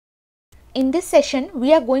In this session,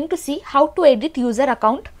 we are going to see how to edit user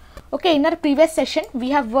account. Okay, in our previous session,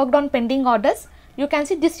 we have worked on pending orders. You can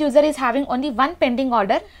see this user is having only one pending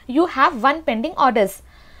order. You have one pending orders.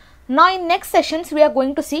 Now in next sessions, we are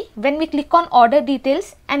going to see when we click on order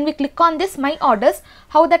details and we click on this my orders,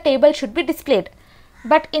 how the table should be displayed.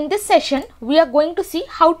 But in this session, we are going to see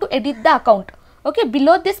how to edit the account. Okay,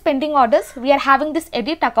 below this pending orders, we are having this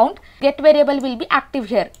edit account. Get variable will be active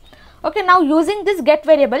here. Okay, now using this get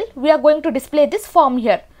variable, we are going to display this form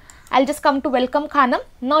here. I'll just come to welcome column.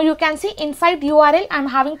 Now you can see inside URL, I'm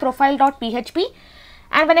having profile.php,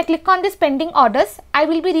 and when I click on this pending orders, I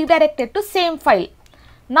will be redirected to same file.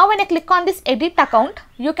 Now when I click on this edit account,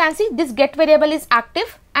 you can see this get variable is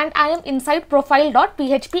active and I am inside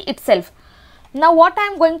profile.php itself. Now what I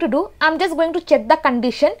am going to do, I'm just going to check the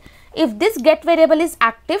condition. If this get variable is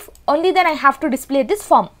active, only then I have to display this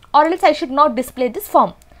form, or else I should not display this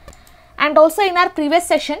form. And also in our previous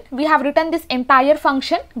session, we have written this entire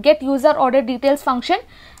function, get user order details function,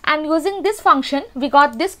 and using this function, we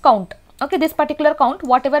got this count. Okay, this particular count,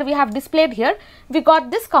 whatever we have displayed here, we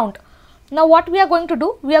got this count. Now what we are going to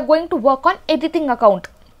do, we are going to work on editing account.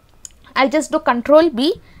 I'll just do Control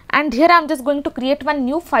B, and here I'm just going to create one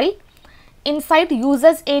new file. Inside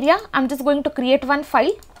users area, I'm just going to create one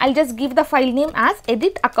file. I'll just give the file name as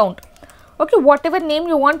edit account. Okay, whatever name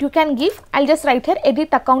you want, you can give. I'll just write here edit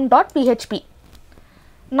account.php.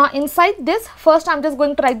 Now inside this, first I'm just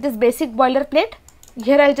going to write this basic boilerplate.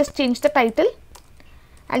 Here I'll just change the title.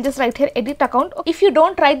 I'll just write here edit account. If you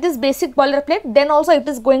don't write this basic boilerplate, then also it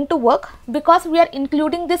is going to work, because we are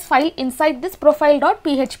including this file inside this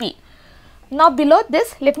profile.php. Now below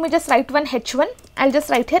this, let me just write one h1. I'll just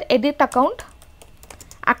write here edit account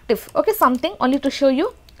active. Okay, something only to show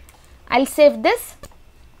you. I'll save this.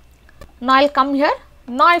 Now I'll come here.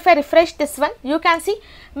 Now if I refresh this one, you can see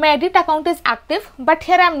my edit account is active, but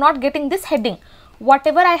here I am not getting this heading.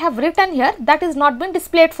 Whatever I have written here, that is not been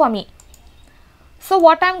displayed for me. So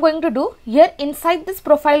what I am going to do here inside this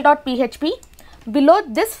profile.php, below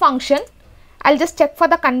this function, I'll just check for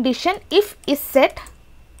the condition if is set.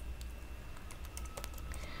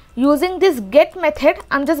 Using this get method,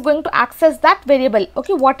 I'm just going to access that variable.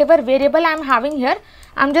 Okay, whatever variable I am having here,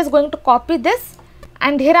 I'm just going to copy this.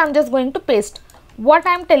 And here I'm just going to paste. What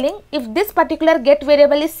I am telling, if this particular get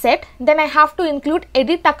variable is set, then I have to include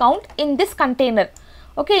edit account in this container.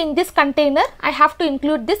 Okay, in this container, I have to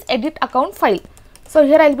include this edit account file. So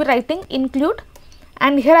here I'll be writing include,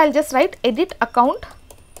 and here I'll just write edit account.php.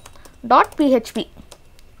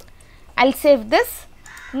 I'll save this.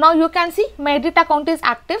 Now you can see my edit account is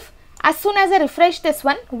active. As soon as I refresh this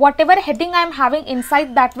one, whatever heading I am having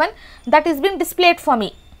inside that one, that is been displayed for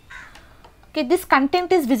me. Okay, this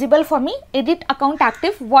content is visible for me, edit account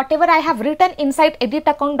active. Whatever I have written inside edit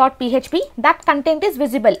account.php, that content is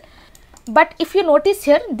visible. But if you notice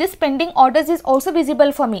here, this pending orders is also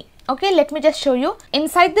visible for me. Okay, let me just show you.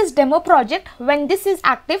 Inside this demo project, when this is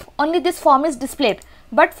active, only this form is displayed.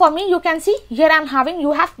 But for me, you can see here I am having,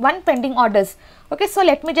 you have one pending orders. Okay, so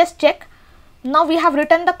let me just check. Now we have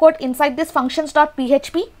written the code inside this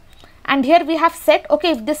functions.php, and here we have set.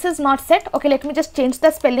 Okay, if this is not set, okay, let me just change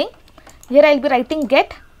the spelling. Here I'll be writing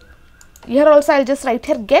get. Here also I'll just write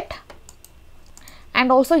here get. And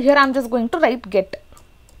also here I'm just going to write get.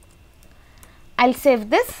 I'll save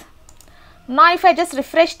this. Now if I just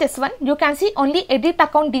refresh this one, you can see only edit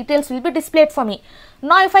account details will be displayed for me.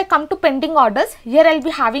 Now if I come to pending orders, here I'll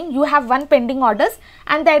be having, you have one pending orders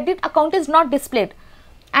and the edit account is not displayed.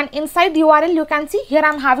 And inside URL, you can see here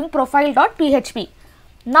I'm having profile.php.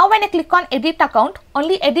 Now when I click on edit account,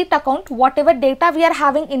 only edit account, whatever data we are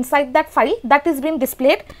having inside that file, that is being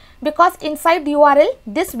displayed, because inside URL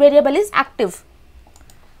this variable is active.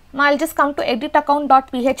 Now I'll just come to edit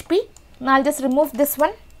account.php. Now I'll just remove this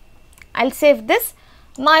one. I'll save this.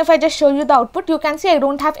 Now if I just show you the output, you can see I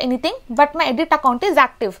don't have anything, but my edit account is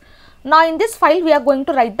active. Now in this file we are going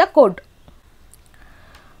to write the code.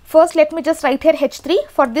 First let me just write here h3.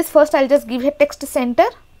 For this first I'll just give here text center.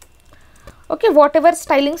 Okay, whatever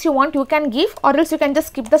stylings you want, you can give, or else you can just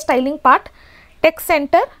skip the styling part. Text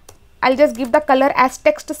center, I'll just give the color as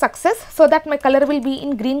text success, so that my color will be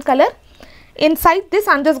in green color. Inside this,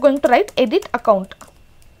 I'm just going to write edit account.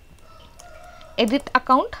 Edit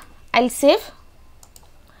account, I'll save.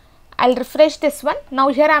 I'll refresh this one. Now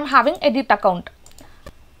here I'm having edit account.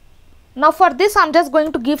 Now for this, I'm just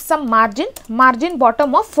going to give some margin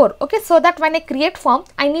bottom of 4. Okay, so that when I create form,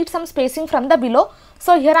 I need some spacing from the below.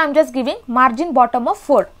 So here I am just giving margin bottom of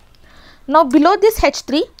 4. Now below this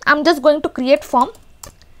h3, I am just going to create form.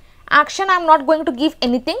 Action I am not going to give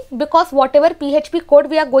anything, because whatever PHP code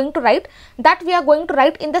we are going to write, that we are going to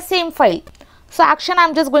write in the same file. So action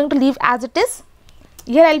I'm just going to leave as it is.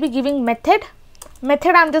 Here I'll be giving method.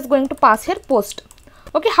 Method I'm just going to pass here post.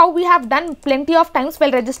 Okay, how we have done plenty of times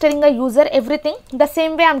while registering a user, everything. The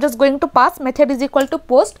same way I'm just going to pass method is equal to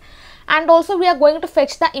post. And also we are going to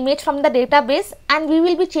fetch the image from the database and we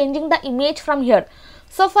will be changing the image from here.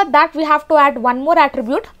 So for that we have to add one more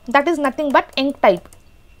attribute, that is nothing but enctype.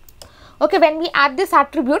 Okay, when we add this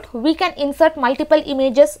attribute, we can insert multiple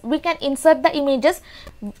images. We can insert the images,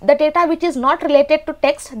 the data which is not related to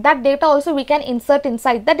text, that data also we can insert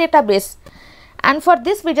inside the database. And for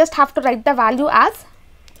this we just have to write the value as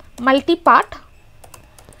multipart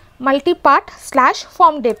slash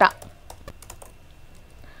form data.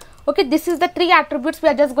 Okay, this is the three attributes we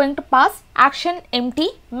are just going to pass. Action empty,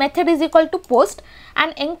 method is equal to post,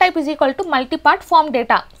 and enctype is equal to multipart form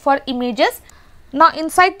data for images. Now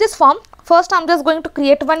inside this form, first I'm just going to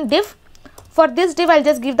create one div. For this div I'll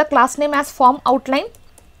just give the class name as form outline.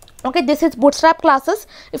 Okay, this is bootstrap classes.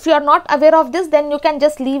 If you are not aware of this, then you can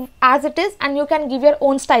just leave as it is and you can give your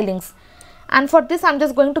own stylings. And for this I'm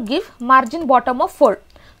just going to give margin bottom of 4,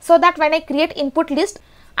 so that when I create input list,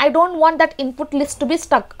 I don't want that input list to be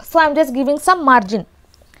stuck. So I'm just giving some margin.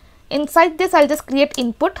 Inside this I'll just create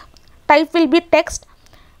input. Type will be text,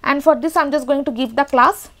 and for this I'm just going to give the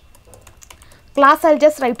class. Class I'll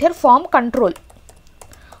just write here form control.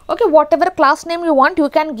 Okay, whatever class name you want you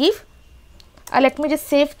can give. Let me just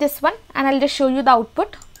save this one and I'll just show you the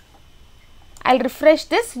output. I'll refresh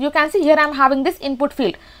this. You can see here I'm having this input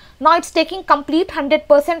field. Now it's taking complete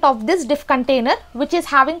 100% of this div container, which is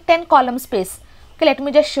having 10 column space. Okay, let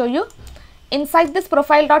me just show you. Inside this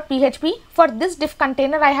profile.php, for this div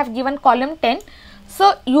container I have given column 10.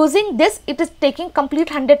 So using this, it is taking complete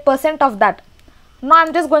 100% of that. Now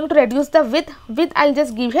I'm just going to reduce the width. Width I'll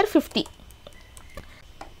just give here 50.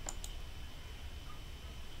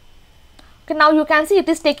 Okay, now you can see it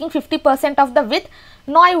is taking 50% of the width.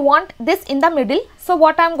 Now I want this in the middle. So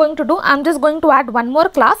what I'm going to do, I'm just going to add one more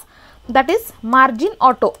class, that is margin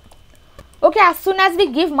auto. Okay, as soon as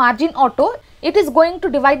we give margin auto, it is going to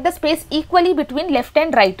divide the space equally between left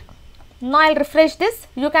and right. Now I'll refresh this.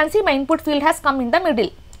 You can see my input field has come in the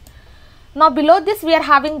middle. Now below this we are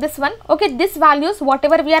having this one. Okay, this values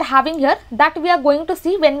whatever we are having here, that we are going to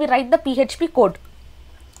see when we write the PHP code.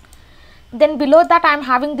 Then below that I am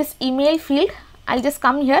having this email field. I'll just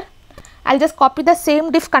come here. I'll just copy the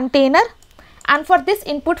same div container, and for this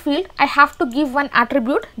input field I have to give one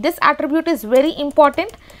attribute. This attribute is very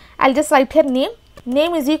important. I'll just write here name.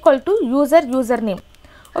 Name is equal to user username.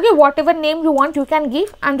 Okay, whatever name you want you can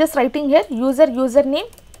give. I'm just writing here user username.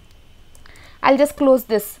 I'll just close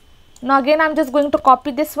this. Now again I'm just going to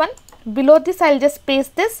copy this one. Below this I'll just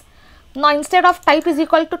paste this. Now instead of type is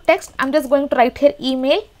equal to text, I'm just going to write here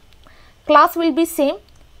email. Class will be same.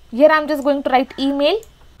 Here I'm just going to write email.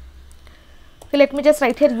 Okay, let me just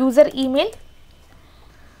write here user email.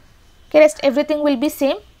 Okay, rest everything will be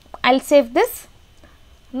same. I'll save this.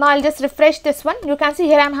 Now I'll just refresh this one. You can see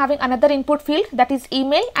here I'm having another input field, that is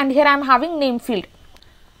email, and here I'm having name field.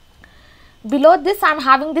 Below this I'm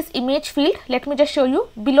having this image field. Let me just show you.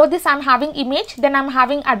 Below this I'm having image, then I'm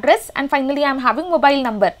having address, and finally I'm having mobile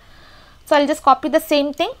number. So I'll just copy the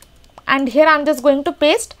same thing, and here I'm just going to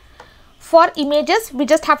paste. For images we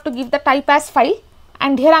just have to give the type as file,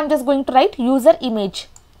 and here I'm just going to write user image.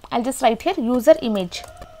 I'll just write here user image.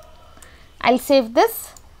 I'll save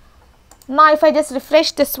this. Now if I just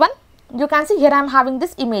refresh this one, you can see here I'm having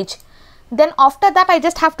this image. Then after that I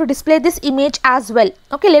just have to display this image as well.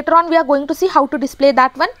 Okay, later on we are going to see how to display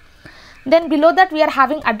that one. Then below that we are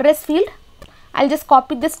having address field. I'll just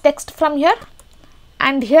copy this text from here,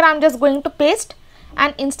 and here I'm just going to paste,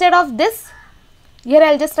 and instead of this, here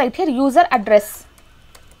I'll just write here user address.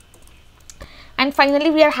 And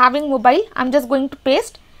finally we are having mobile. I'm just going to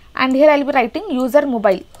paste, and here I'll be writing user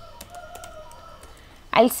mobile.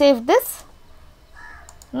 I'll save this.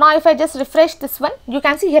 Now if I just refresh this one, you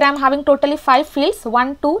can see here I'm having totally 5 fields,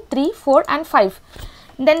 1, 2, 3, 4 and 5.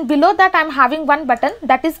 Then below that I'm having one button,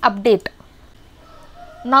 that is update.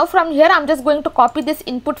 Now from here I'm just going to copy this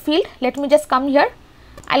input field. Let me just come here.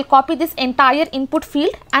 I'll copy this entire input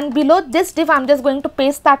field, and below this div I'm just going to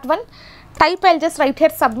paste that one. Type I'll just write here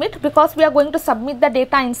submit, because we are going to submit the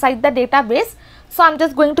data inside the database. So I'm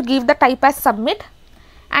just going to give the type as submit,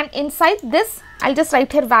 and inside this I'll just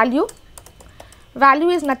write here value. Value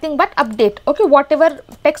is nothing but update. Okay, whatever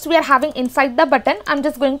text we are having inside the button, I'm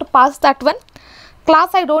just going to pass that one.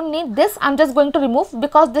 Class I don't need this, I'm just going to remove,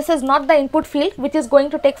 because this is not the input field which is going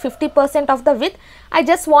to take 50% of the width. I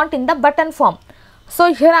just want in the button form.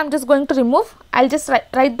 So here I'm just going to remove. I'll just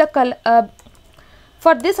write the color.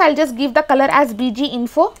 For this I'll just give the color as BG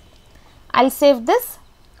info. I'll save this.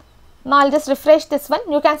 Now I'll just refresh this one.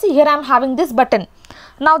 You can see here I am having this button.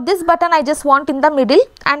 Now this button I just want in the middle,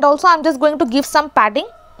 and also I'm just going to give some padding.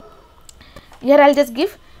 Here I'll just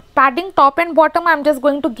give padding top and bottom. I'm just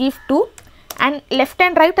going to give 2, and left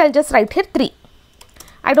and right I'll just write here 3.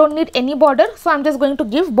 I don't need any border, so I'm just going to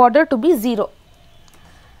give border to be 0.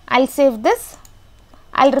 I'll save this.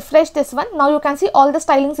 I'll refresh this one. Now you can see all the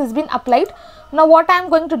stylings has been applied. Now what I am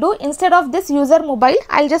going to do, instead of this user mobile,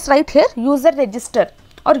 I'll just write here user register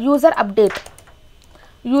or user update.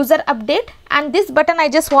 User update, and this button I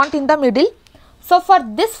just want in the middle. So for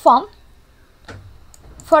this form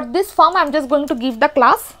I'm just going to give the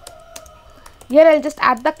class. Here I'll just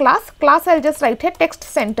add the class. I'll just write here text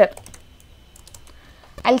center.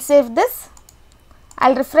 I'll save this.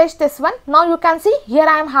 I'll refresh this one. Now you can see here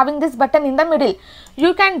I am having this button in the middle.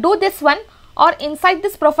 You can do this one, or inside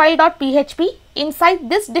this profile.php, inside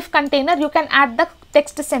this div container, you can add the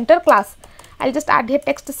text center class. I'll just add here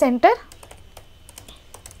text center.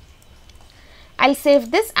 I'll save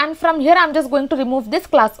this, and from here I'm just going to remove this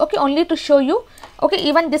class, okay, only to show you, okay,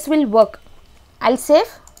 even this will work. I'll save.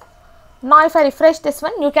 Now if I refresh this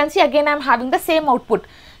one, you can see again I'm having the same output,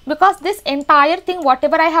 because this entire thing,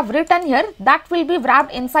 whatever I have written here, that will be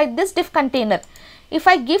wrapped inside this div container. If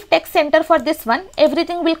I give text center for this one,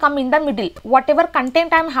 everything will come in the middle. Whatever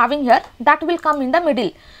content I am having here, that will come in the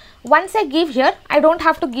middle. Once I give here, I don't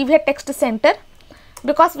have to give here text center,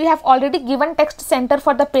 because we have already given text center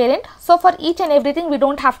for the parent. So for each and everything we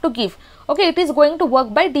don't have to give. Okay, it is going to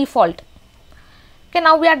work by default. Okay,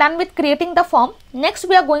 now we are done with creating the form. Next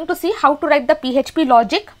we are going to see how to write the PHP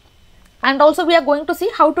logic, and also we are going to see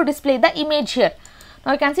how to display the image here.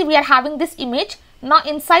 Now you can see we are having this image. Now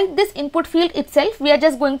inside this input field itself, we are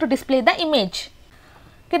just going to display the image.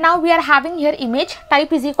 Okay, now we are having here image,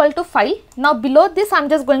 type is equal to file. Now below this I'm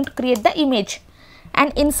just going to create the image,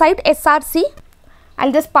 and inside src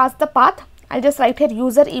I'll just pass the path. I'll just write here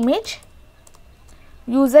user image,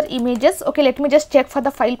 user images. Okay, let me just check for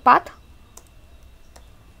the file path.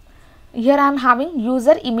 Here I am having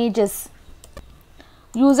user images,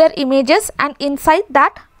 and inside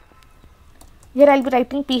that here I'll be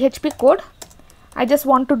writing PHP code. I just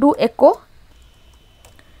want to do echo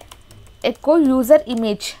user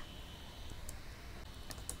image.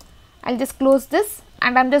 I'll just close this,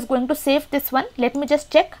 and I'm just going to save this one. Let me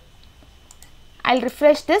just check. I'll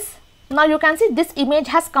refresh this. Now you can see this image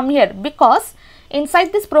has come here, because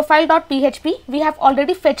inside this profile.php we have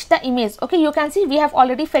already fetched the image. Okay, you can see we have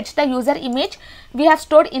already fetched the user image. We have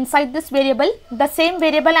stored inside this variable. The same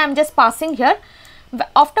variable I am just passing here.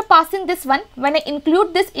 After passing this one, when I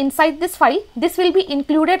include this inside this file, this will be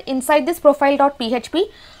included inside this profile.php.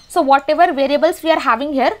 So whatever variables we are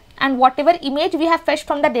having here and whatever image we have fetched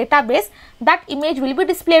from the database, that image will be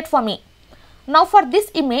displayed for me. Now for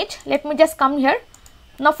this image, let me just come here.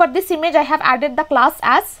 Now for this image I have added the class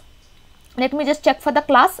as, let me just check for the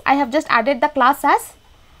class. I have just added the class as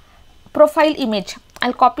profile image.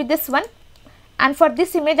 I'll copy this one, and for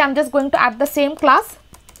this image I'm just going to add the same class.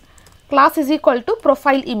 Class is equal to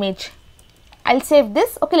profile image. I'll save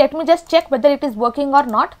this. Okay, let me just check whether it is working or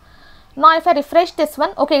not. Now if I refresh this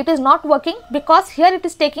one, okay, it is not working, because here it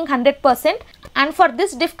is taking 100%, and for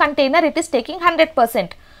this div container it is taking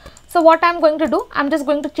 100%. So what I am going to do, I am just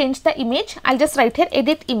going to change the image. I'll just write here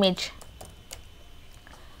edit image.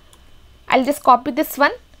 I'll just copy this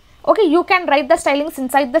one. Okay, you can write the stylings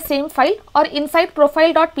inside the same file, or inside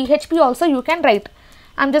profile.php also you can write.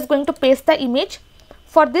 I'm just going to paste the image.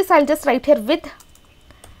 For this I'll just write here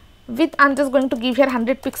width I'm just going to give here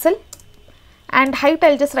 100 pixel, and height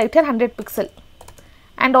I'll just write here 100 pixel,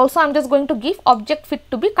 and also I'm just going to give object fit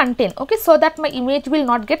to be contain, okay, so that my image will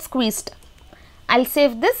not get squeezed. I'll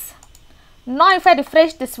save this. Now if I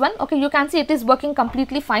refresh this one, okay, you can see it is working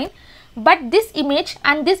completely fine, but this image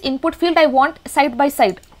and this input field I want side by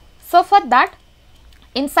side. So for that,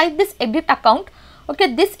 inside this edit account,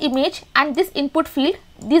 okay, this image and this input field,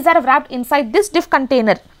 these are wrapped inside this div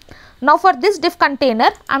container. Now for this div container,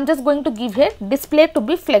 I'm just going to give here display to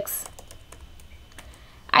be flex.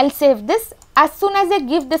 I'll save this. As soon as I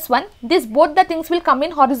give this one, this both the things will come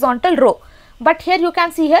in horizontal row. But here you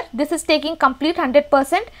can see here, this is taking complete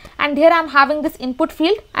 100%, and here I am having this input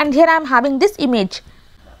field, and here I am having this image.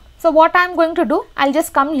 So what I am going to do, I'll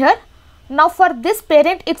just come here. Now for this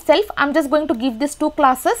parent itself, I'm just going to give this two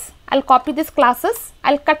classes. I'll copy these classes.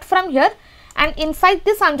 I'll cut from here, and inside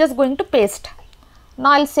this I'm just going to paste.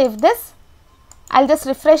 Now I'll save this. I'll just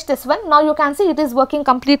refresh this one. Now you can see it is working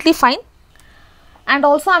completely fine. And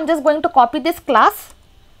also I'm just going to copy this class,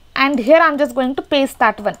 and here I'm just going to paste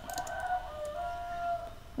that one.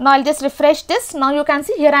 Now I'll just refresh this. Now you can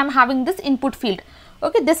see here I am having this input field.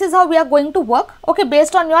 Okay, this is how we are going to work. Okay,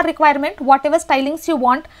 based on your requirement, whatever stylings you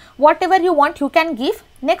want, whatever you want, you can give.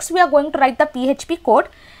 Next, we are going to write the PHP code,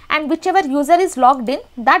 and whichever user is logged in,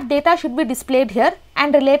 that data should be displayed here,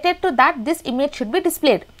 and related to that, this image should be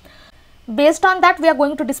displayed. Based on that, we are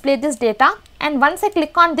going to display this data, and once I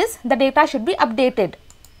click on this, the data should be updated.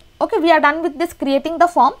 Okay, we are done with this creating the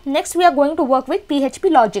form. Next, we are going to work with PHP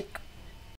logic.